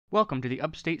Welcome to the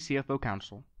Upstate CFO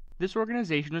Council. This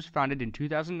organization was founded in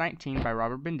 2019 by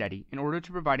Robert Bendetti in order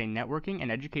to provide a networking and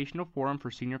educational forum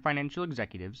for senior financial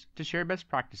executives to share best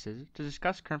practices, to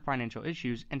discuss current financial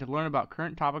issues, and to learn about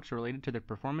current topics related to the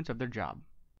performance of their job.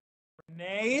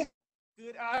 Renee,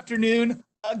 good afternoon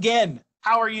again.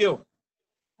 How are you?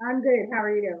 I'm good. How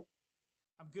are you?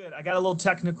 I'm good. I got a little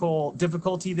technical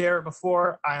difficulty there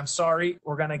before. I am sorry.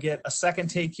 We're going to get a second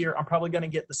take here. I'm probably going to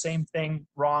get the same thing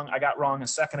wrong I got wrong a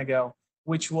second ago,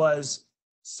 which was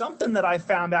something that I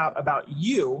found out about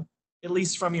you, at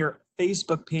least from your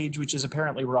Facebook page, which is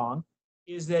apparently wrong,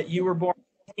 is that you were born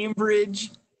in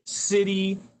Cambridge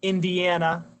City,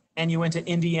 Indiana, and you went to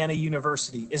Indiana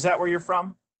University. Is that where you're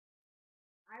from?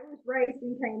 I was raised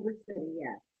in Cambridge City,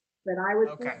 yes, but I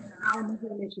was born in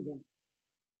Kalamazoo, Michigan.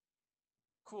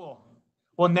 Cool.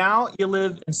 Well, now you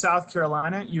live in South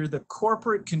Carolina. You're the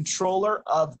corporate controller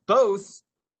of both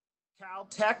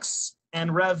Caltex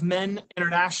and RevMen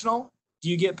International. Do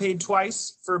you get paid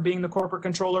twice for being the corporate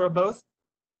controller of both?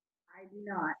 I do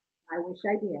not. I wish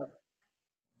I did.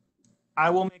 I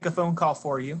will make a phone call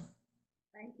for you.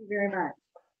 Thank you very much.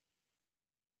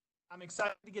 I'm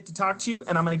excited to get to talk to you,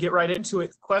 and I'm going to get right into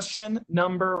it. Question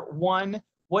number one,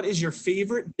 what is your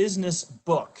favorite business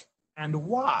book and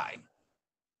why?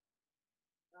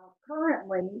 Well,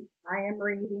 currently, I am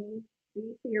reading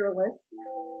Be Fearless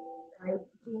by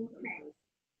Jean Kay.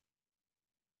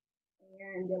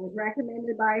 And it was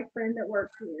recommended by a friend that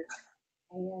works here.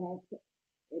 And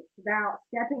it's about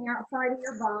stepping outside of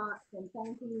your box and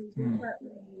thinking differently.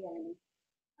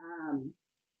 And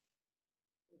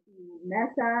if you mess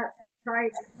up, try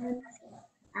again,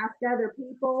 ask other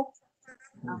people.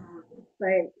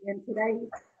 But in today's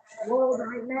world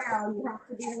right now, you have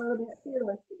to be a little bit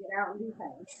fearless to get out and do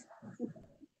things.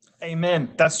 Amen.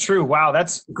 That's true. Wow,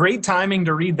 that's great timing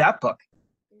to read that book.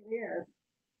 It is.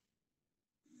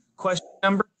 Question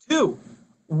number two,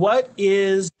 what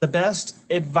is the best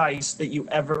advice that you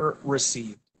ever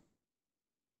received?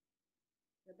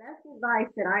 The best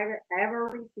advice that I ever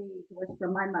received was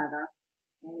from my mother.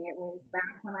 And it was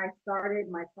back when I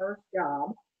started my first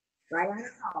job, right out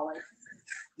of college.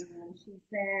 And she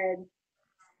said,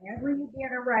 whenever you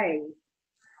get a raise,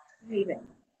 save it.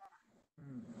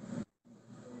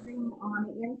 Saving on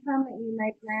the income that you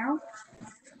make now.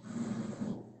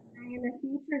 And in the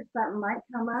future, something might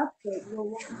come up that you'll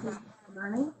want to use the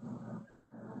money.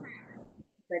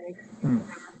 But if you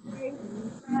save and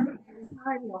use it every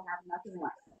time, you'll have nothing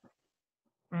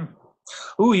left.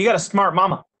 Ooh, you got a smart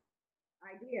mama.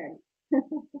 I did.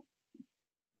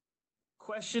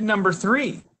 Question number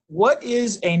three, what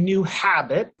is a new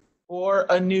habit or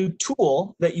a new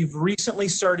tool that you've recently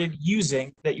started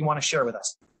using that you want to share with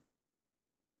us?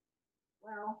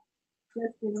 Well,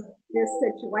 just in this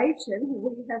situation,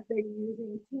 we have been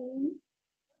using Teams.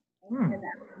 And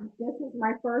this is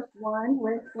my first one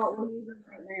with what we're using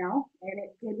right now. And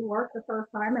it didn't work the first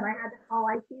time, and I had to call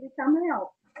IT to come and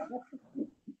help.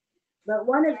 But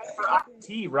one of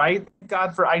the IT, right? Thank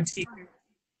God for IT.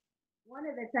 One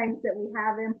of the things that we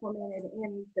have implemented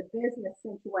in the business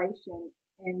situation,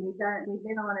 and we've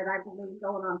been on it, I believe,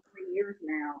 going on 3 years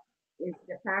now, is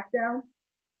de facto.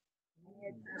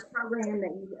 And it's a program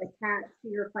that you attach to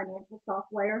your financial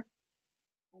software.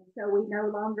 And so we no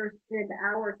longer spend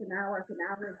hours and hours and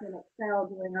hours in Excel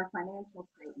doing our financial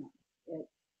statements. It's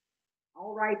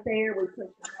all right there. We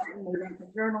push a button, we make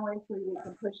a journal entry, we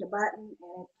can push a button,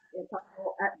 and it's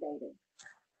all updated.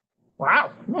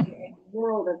 Wow. A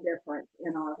world of difference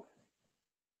in our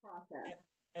process.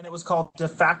 And it was called de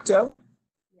facto?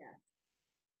 Yes.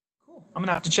 Cool. I'm going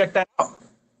to have to check that out.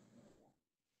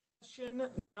 Question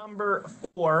number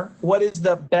four, what is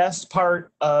the best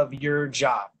part of your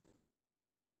job?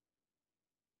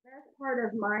 Best part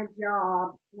of my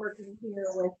job working here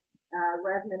with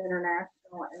RevMen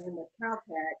International and with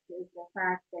Caltex is the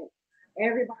fact that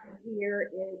everybody here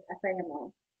is a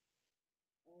family.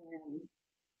 And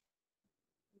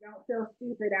you don't feel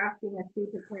stupid asking a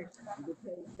stupid question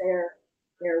because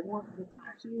they're wanting to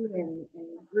teach you and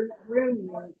groom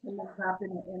you to move up in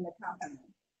the company.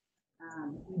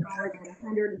 We've already got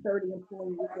 130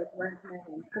 employees with RevMen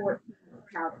and 14 with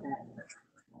Caltex.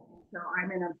 So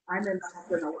I'm involved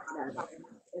in a lot of it.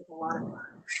 It's a lot of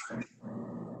fun.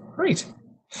 Great.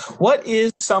 What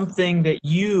is something that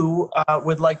you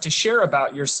would like to share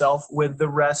about yourself with the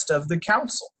rest of the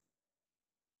council?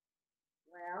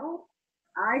 Well,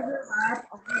 I grew up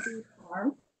on a beef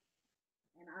farm,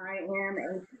 and I am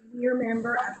a senior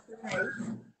member of the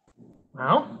race.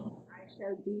 Well, I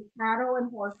showed beef cattle and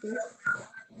horses. By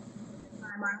the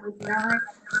time I was 9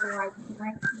 until I was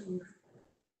 19.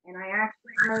 And I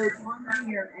actually rode 1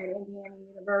 year at Indiana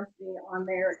University on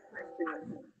their equestrian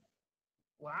team.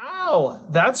 Wow,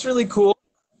 that's really cool.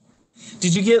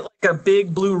 Did you get like a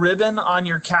big blue ribbon on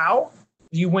your cow?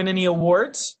 Did you win any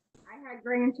awards? I had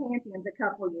grand champions a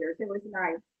couple of years. It was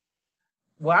nice.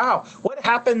 Wow. What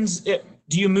happens do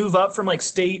you move up from like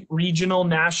state, regional,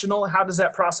 national? How does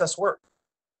that process work?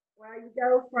 Well, you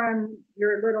go from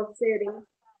your little city to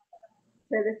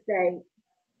the state.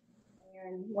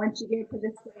 And once you get to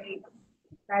the state,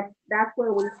 that's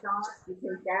where we stopped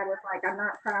because Dad was like, I'm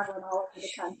not traveling all over the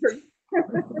country.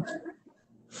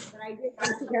 But I did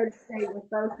get to go to state with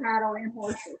both cattle and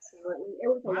horses. So it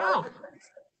was a lot of fun.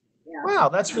 Yeah. Wow,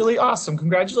 that's really awesome.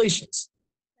 Congratulations.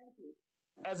 Thank you.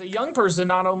 As a young person,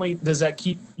 not only does that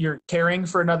keep you're caring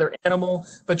for another animal,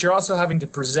 but you're also having to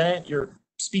present, you're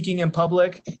speaking in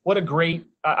public. What a great,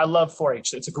 I love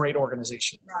 4-H. It's a great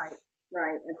organization. Right,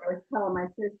 right. And I was telling my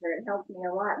sister, it helped me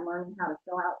a lot in learning how to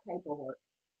fill out paperwork.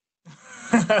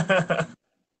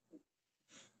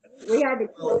 We had to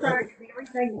keep track of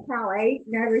everything the cow ate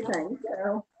and everything,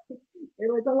 so it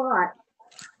was a lot.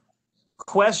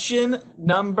 Question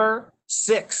number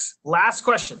 6, last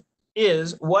question,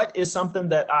 is what is something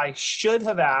that I should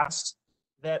have asked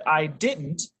that I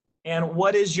didn't, and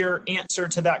what is your answer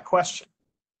to that question?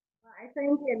 I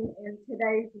think in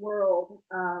today's world,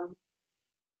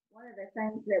 one of the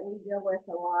things that we deal with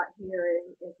a lot here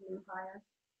is new hires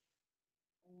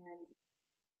and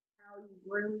how you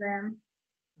groom them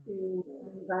to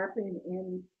move up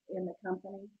in the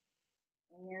company.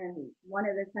 And one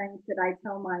of the things that I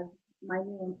tell my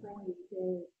new employees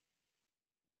is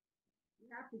you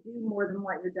have to do more than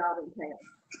what your job entails.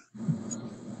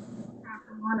 You have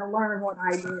to want to learn what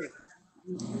I do.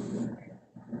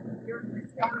 You're going to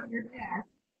stay at your desk.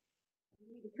 You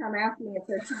need to come ask me if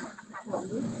there's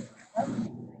something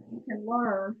you can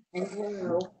learn and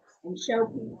grow and show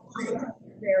people that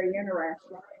you're very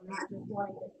interested and not just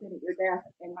wanting to sit at your desk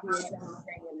and do it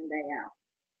day in and day out.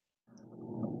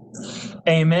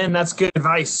 Amen. That's good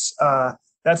advice.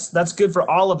 That's good for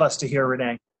all of us to hear,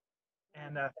 Renee.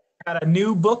 And I got a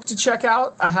new book to check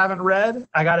out I haven't read.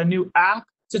 I got a new app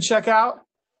to check out.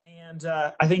 And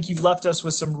I think you've left us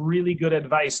with some really good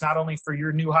advice, not only for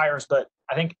your new hires, but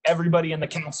I think everybody in the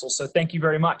council. So thank you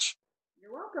very much.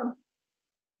 You're welcome.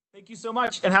 Thank you so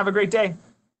much and have a great day.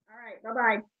 All right.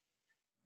 Bye-bye.